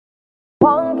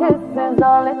One kiss is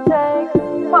all it takes.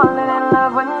 Falling in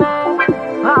love with me.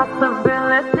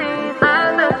 Possibilities. I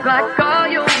look like all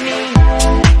you need.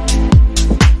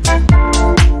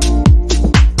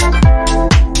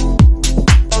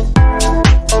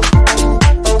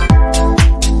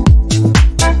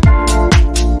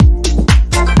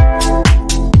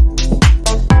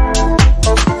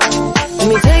 Let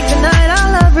me take the night out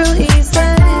love real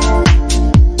easy.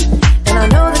 And I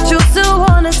know that you still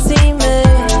wanna see me.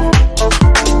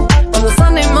 On the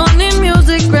Sunday morning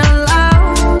music real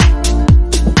loud.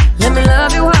 Let me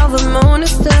love you while the moon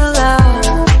is still out.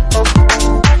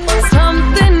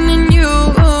 Something in you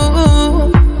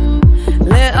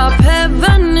lit up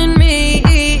heaven in me.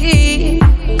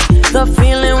 The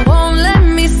feeling won't let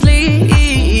me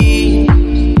sleep.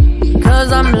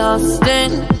 Cause I'm lost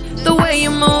in the way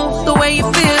you move, the way you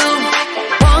feel.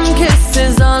 One kiss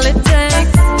is all it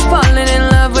takes. Falling in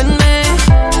love with me.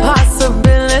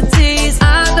 Possibilities. I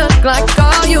look like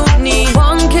all you need.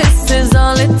 One kiss is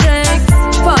all it takes.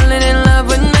 Falling in love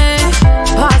with me.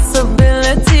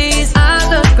 Possibilities. I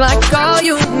look like all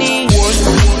you need.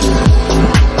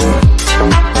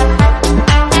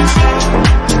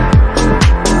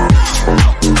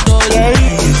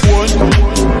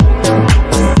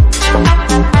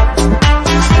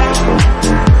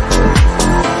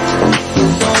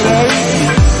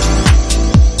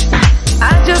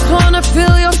 I just wanna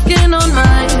feel your skin on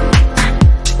mine.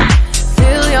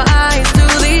 Feel your eyes do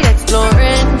the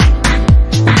exploring.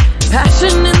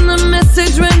 Passion in the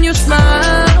message when you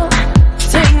smile.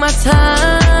 Take my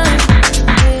time.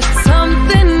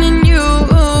 Something in you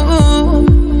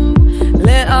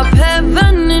lit up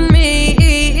heaven in me.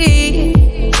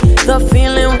 The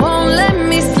feeling won't let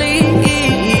me sleep.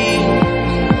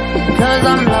 Cause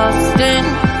I'm lost in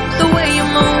the way you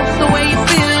move, the way you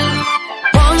feel.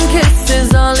 One kiss is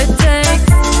all it takes.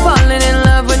 Falling in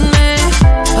love with me.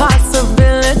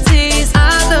 Possibilities. I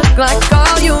look like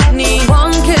all you need.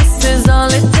 One kiss is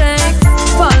all it takes.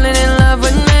 Falling in love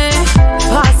with me.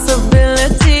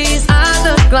 Possibilities. I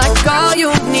look like all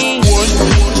you need.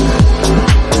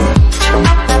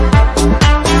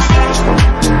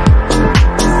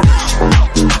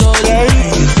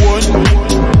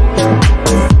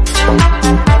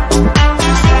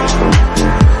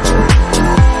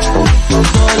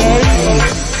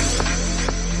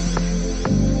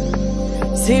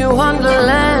 See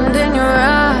wonderland in your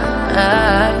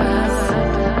eyes.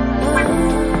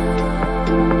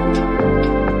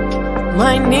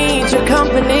 Might need your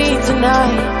company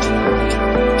tonight.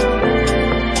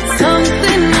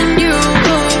 Something in you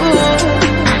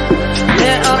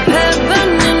lit up heaven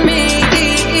in me.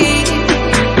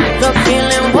 The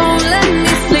feeling won't let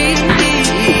me sleep.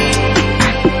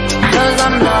 Cause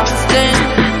I'm lost in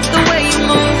the way you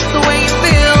move, the way you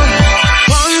feel.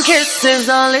 One kiss is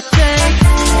all it takes.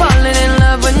 Falling in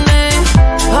love with me.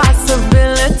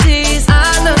 Possibilities. I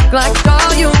look like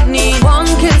all you need. One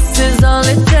kiss is all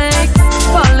it takes.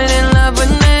 Falling in love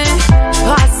with me.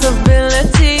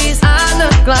 Possibilities. I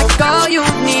look like all you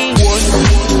need.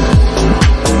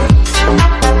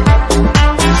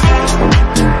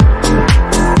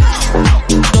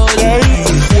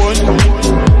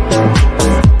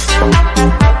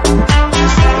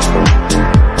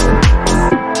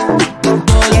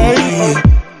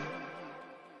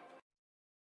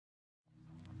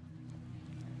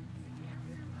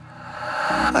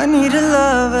 I need a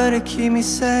lover to keep me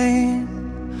sane.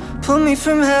 Pull me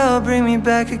from hell, bring me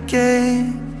back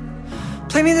again.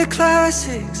 Play me the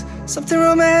classics, something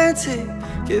romantic.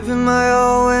 Giving my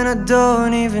all when I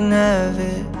don't even have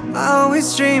it. I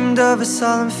always dreamed of a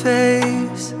solemn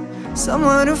face,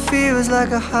 someone who feels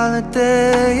like a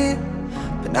holiday.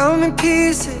 But now I'm in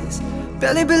pieces,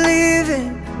 barely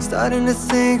believing. Starting to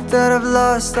think that I've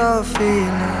lost all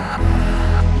feeling.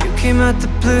 You came out the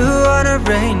blue on a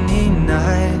rainy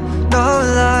night, no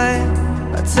lie.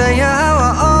 I'll tell you how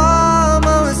I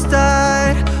almost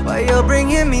died, while you're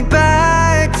bringing me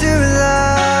back to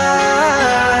life.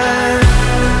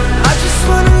 I just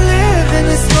wanna live in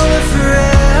this moment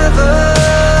forever.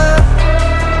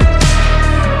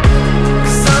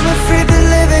 Cause I'm afraid that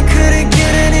living couldn't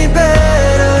get any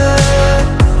better.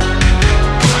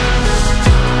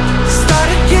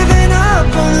 Started giving up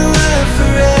on the word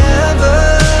forever.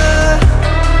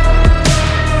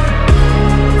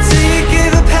 Till you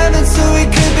gave up heaven so we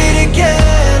could be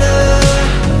together.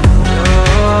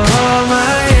 Oh,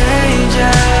 my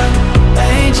angel,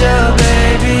 angel.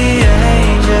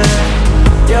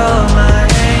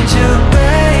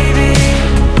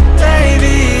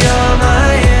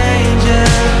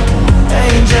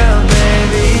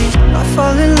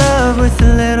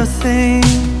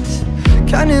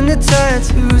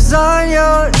 colors on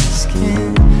your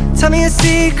skin. Tell me a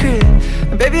secret,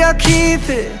 and baby I'll keep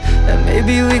it. And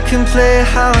maybe we can play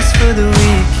house for the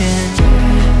weekend.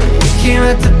 We can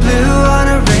rent the blue on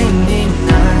a rainy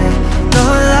night. No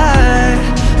lie,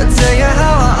 I'll tell you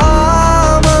how I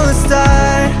almost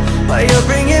died while you're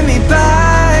bringing me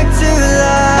back to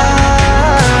life.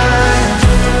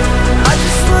 I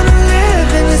just wanna live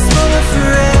in this moment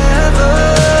forever,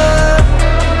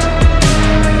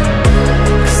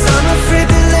 'cause I'm afraid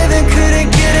that living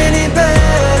couldn't get any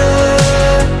better.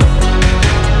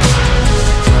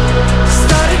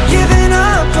 Started giving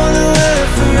up on the word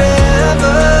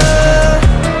forever,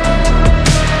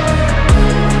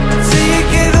 till you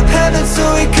gave up heaven so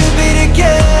we could be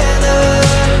together.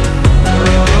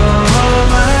 Oh,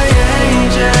 my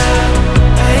angel,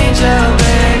 angel,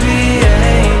 baby,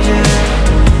 angel.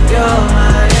 You're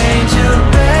my angel,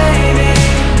 baby,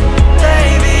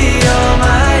 baby, you're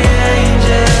my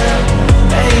angel,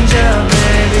 angel,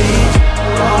 baby.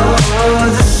 Oh,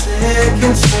 the sick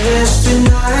and twisted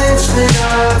nights that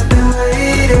I've been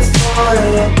waiting for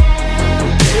you,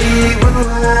 they were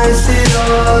wasted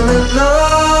all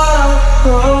alone,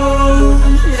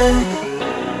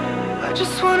 yeah. I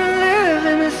just wanna live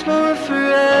in this moment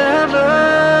forever,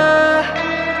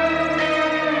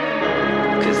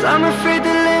 'cause I'm afraid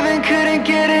that living couldn't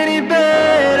get any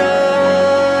better.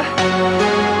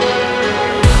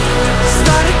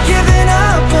 Started giving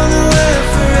up on the word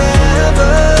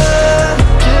forever,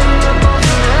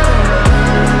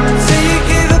 till you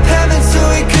gave up heaven so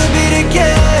we could be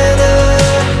together.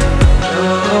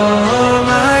 Oh,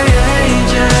 my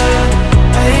angel,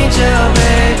 angel,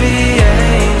 baby,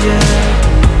 angel.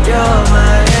 You're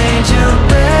my angel,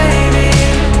 baby,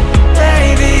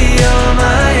 baby, you're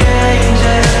my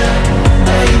angel,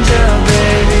 angel,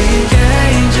 baby,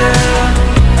 angel,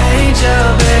 angel,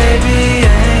 baby,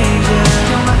 angel.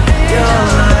 You're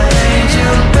my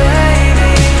angel,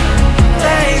 baby,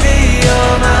 baby,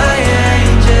 you're my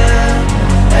angel,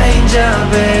 angel,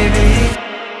 baby.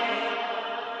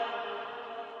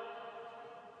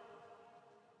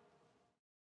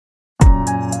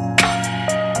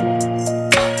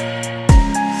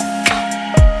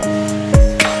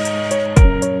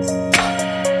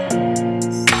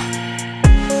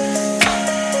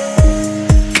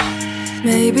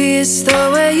 Maybe it's the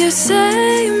way you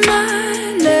say my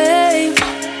name.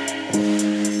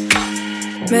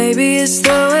 Maybe it's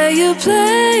the way you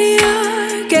play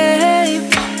your game.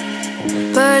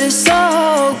 But it's so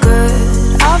good.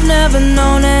 I've never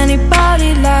known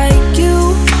anybody like you.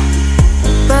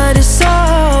 But it's so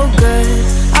good.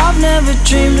 I've never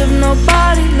dreamed of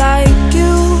nobody like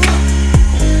you.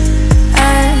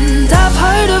 And I've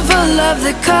heard of a love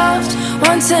that comes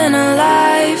once in a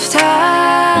lifetime,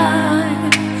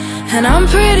 and I'm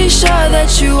pretty sure that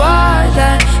you are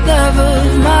that love of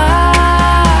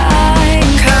mine.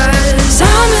 'Cause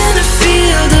I'm in a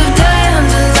field of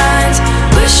dandelions,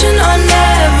 wishing on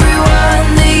everyone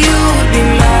that you would be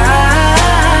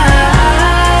mine,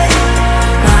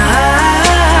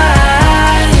 mine.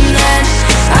 And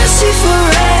I see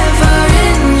forever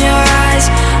in your eyes.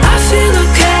 I feel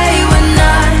okay when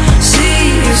I see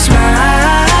you smile.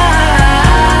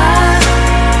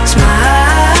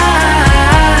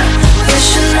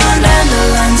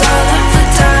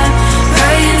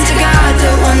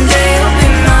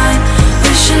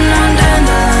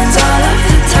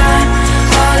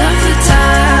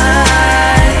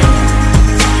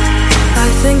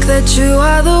 That you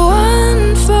are the one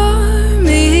for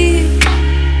me,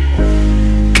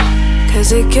 'cause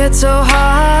it gets so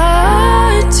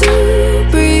hard to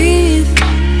breathe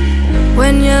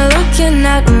when you're looking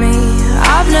at me.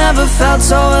 I've never felt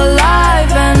so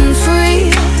alive and free.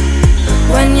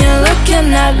 When you're looking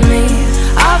at me,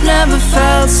 I've never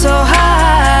felt so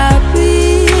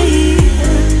happy.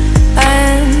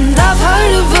 And I've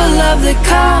heard of a love that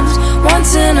comes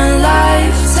once in a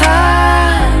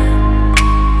lifetime,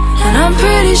 and I'm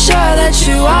pretty sure that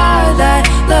you are that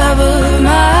love of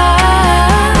mine.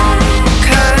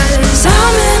 'Cause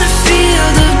I'm in a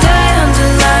field of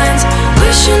dandelions,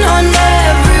 wishing on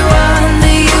everyone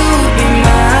that you would be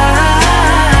mine,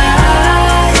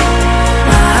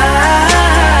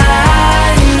 mine.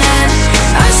 And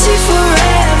I see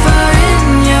forever in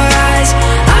your eyes.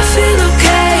 I feel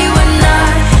okay when I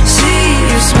see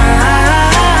you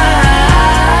smile,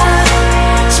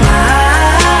 smile.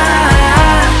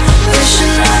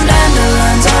 Wishing on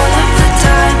dandelions all of the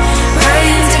time,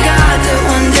 praying to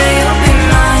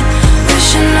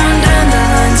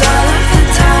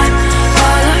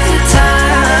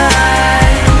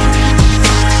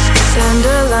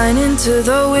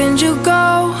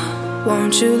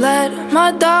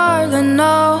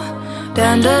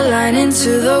dandelion,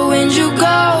 into the wind you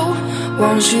go.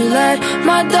 Won't you let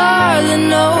my darling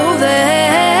know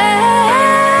that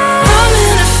I'm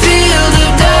in a field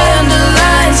of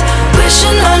dandelions,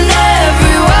 wishing on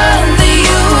everyone that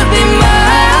you would be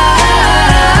mine.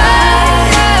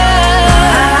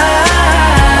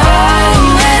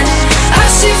 Oh, and I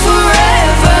see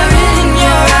forever in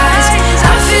your eyes.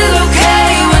 I feel okay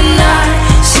when I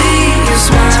see you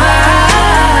smile.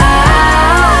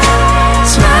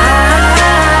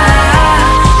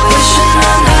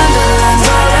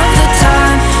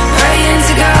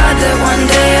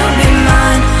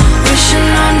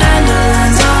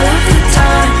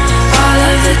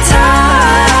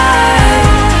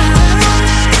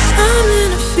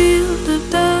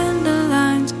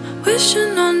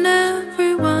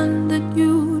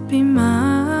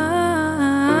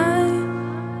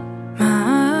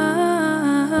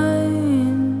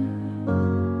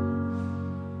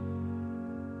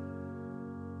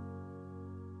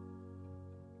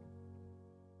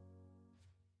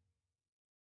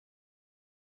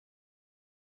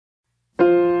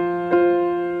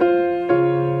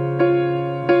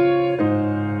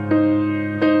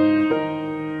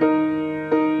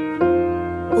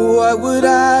 What would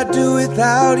I do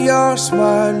without your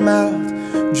smart mouth?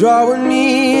 Drawing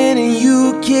me in and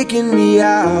you kicking me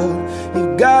out.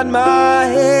 You've got my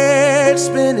head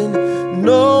spinning,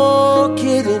 no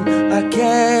kidding. I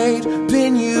can't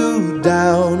pin you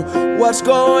down. What's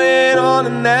going on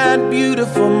in that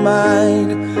beautiful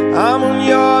mind? I'm on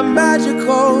your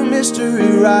magical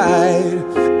mystery ride,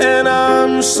 and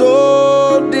I'm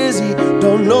so dizzy,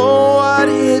 don't know what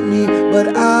hit me,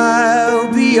 but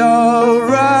I'll be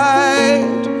alright.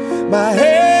 My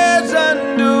head's underwater,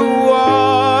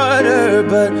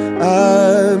 but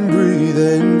I'm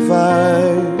breathing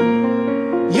fine.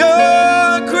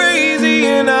 You're crazy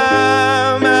and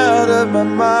I'm out of my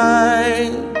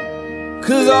mind,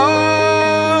 'cause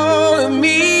all of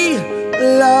me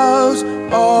loves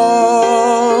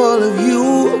all of you.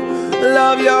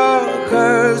 Love your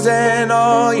curves and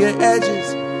all your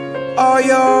edges, all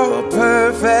your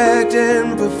perfect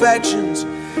imperfections.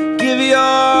 Give your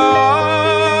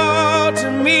all to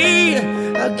me,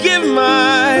 I'll give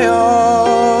my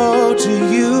all to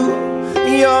you.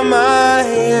 You're my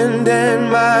end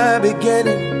and my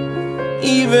beginning.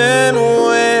 Even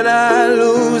when I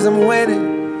lose, I'm winning,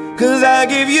 'cause I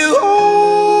give you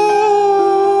all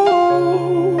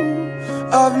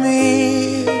of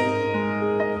me,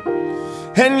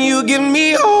 and you give me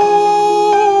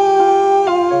all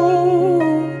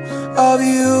of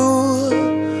you.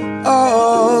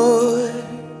 Oh,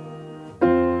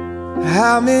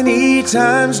 how many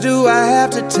times do I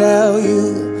have to tell you?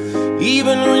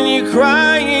 Even when you're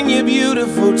crying, you're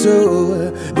beautiful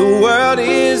too. The world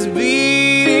is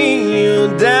beating you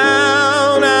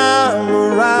down. I'm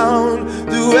around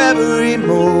through every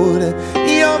mood.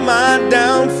 You're my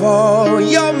downfall,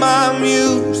 you're my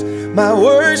muse, my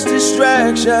worst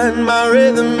distraction, my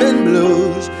rhythm and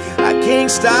blues. I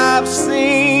can't stop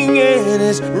singing,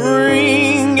 it's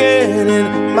ringing in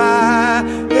my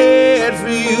head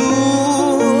for you.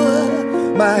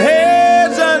 My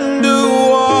head's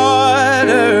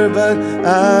underwater, but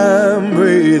I'm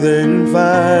breathing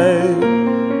fine.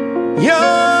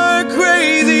 You're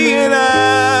crazy and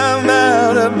I'm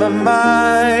out of my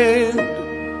mind,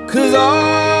 'cause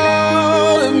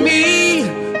all of me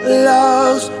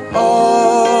loves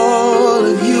all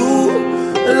of you.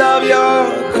 Love your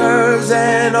curves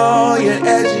and all your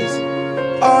edges,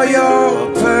 all your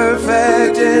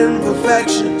perfect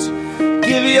imperfections.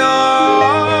 Give your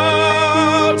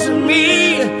all to me,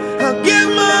 I'll give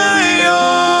my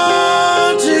all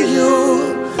to you.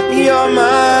 You're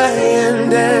my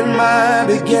end and my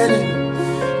beginning.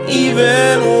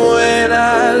 Even when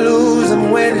I lose, I'm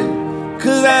winning,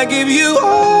 'cause I give you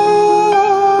all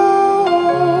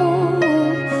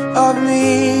of me,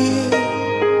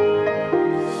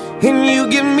 and you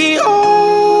give me all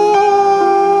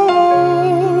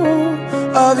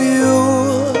of you.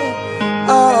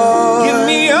 Oh, give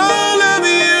me all of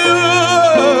you.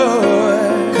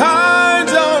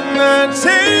 Cards on the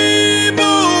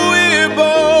table, we're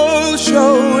both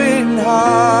showing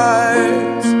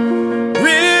hearts,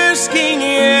 risking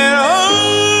it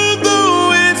although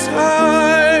it's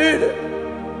hard,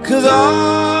 'cause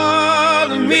all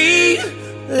of me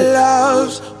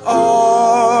loves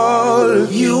all of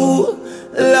you.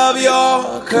 Love your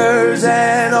curves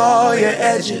and all your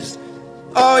edges,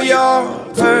 all your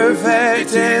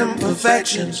perfect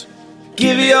imperfections.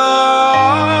 Give your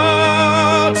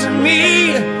all to me,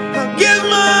 I'll give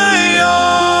my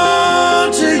all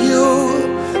to you.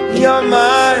 You're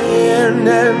my end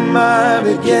and my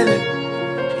beginning.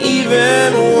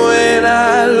 Even when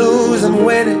I lose, I'm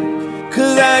winning.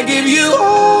 'Cause I give you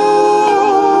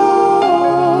all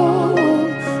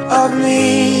of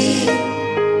me,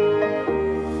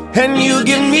 and you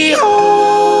give me all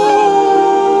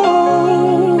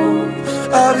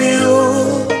of you.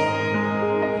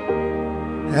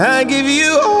 I give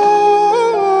you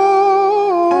all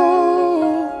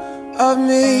of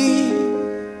me,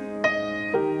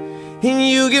 and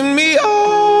you give me all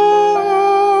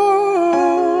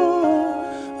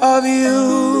of you.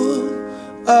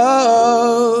 Oh.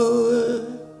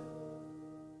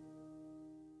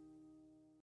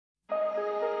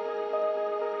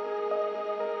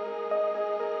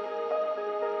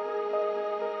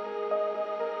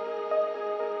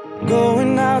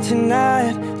 Going out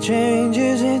tonight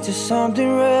changes into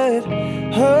something red.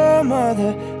 Her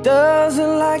mother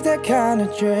doesn't like that kind of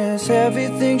dress.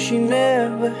 Everything she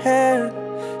never had,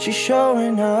 she's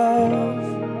showing off.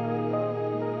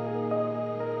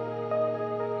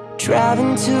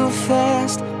 Driving too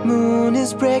fast, moon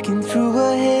is breaking through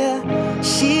her hair.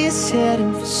 She's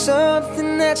heading for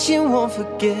something that she won't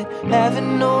forget.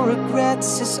 Having no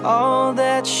regrets is all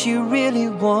that she really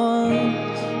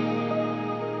wants.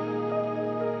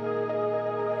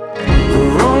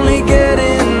 We're only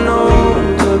getting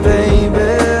older,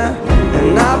 baby,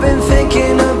 and I've been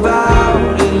thinking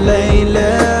about it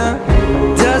lately.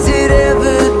 Does it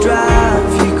ever drive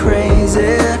you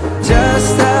crazy?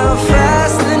 Just how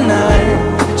fast the night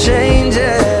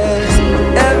changes.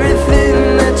 Everything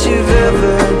that you've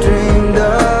ever dreamed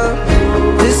of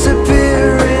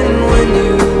disappearing when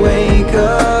you wake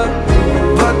up.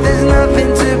 But there's nothing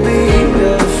to be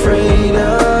afraid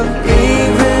of.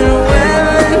 Even when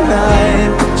the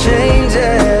night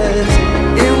changes,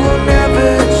 it will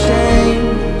never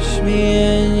change me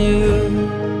and you.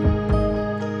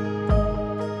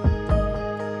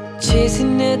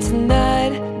 Chasing it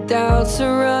tonight, doubts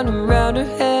are running round her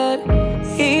head.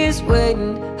 He's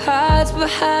waiting, hides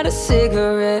behind a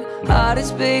cigarette. Heart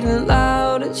is beating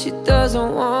loud and she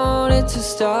doesn't want it to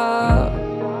stop.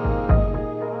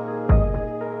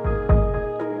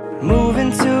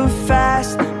 Moving too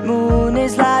fast, moon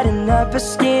is lighting up her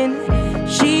skin.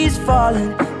 She's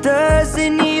falling,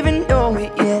 doesn't even know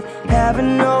it yet.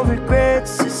 Having no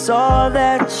regrets is all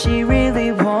that she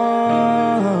really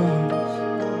wants.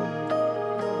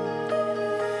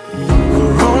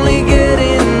 We're only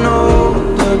getting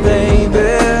older,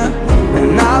 baby,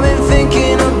 and I've been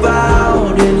thinking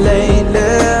about it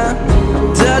lately.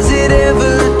 Does it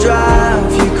ever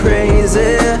drive you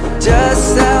crazy?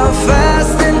 Just how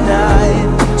fast the night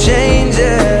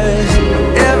changes.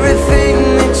 Everything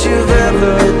that you've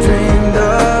ever dreamed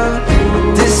of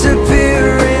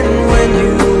disappearing when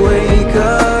you wake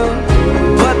up.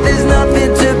 But there's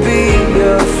nothing to be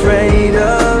afraid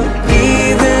of.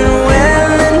 Even when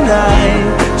the night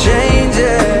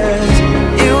changes,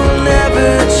 it will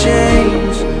never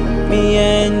change me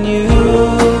and you.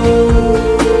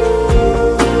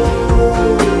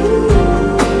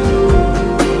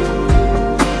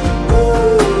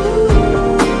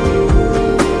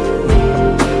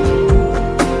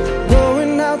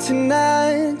 Going out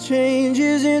tonight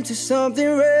changes into something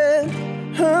red.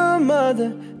 Her mother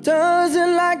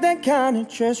doesn't like that kind of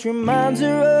dress. Reminds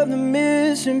her of the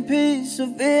missing piece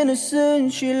of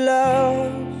innocence she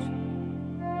lost.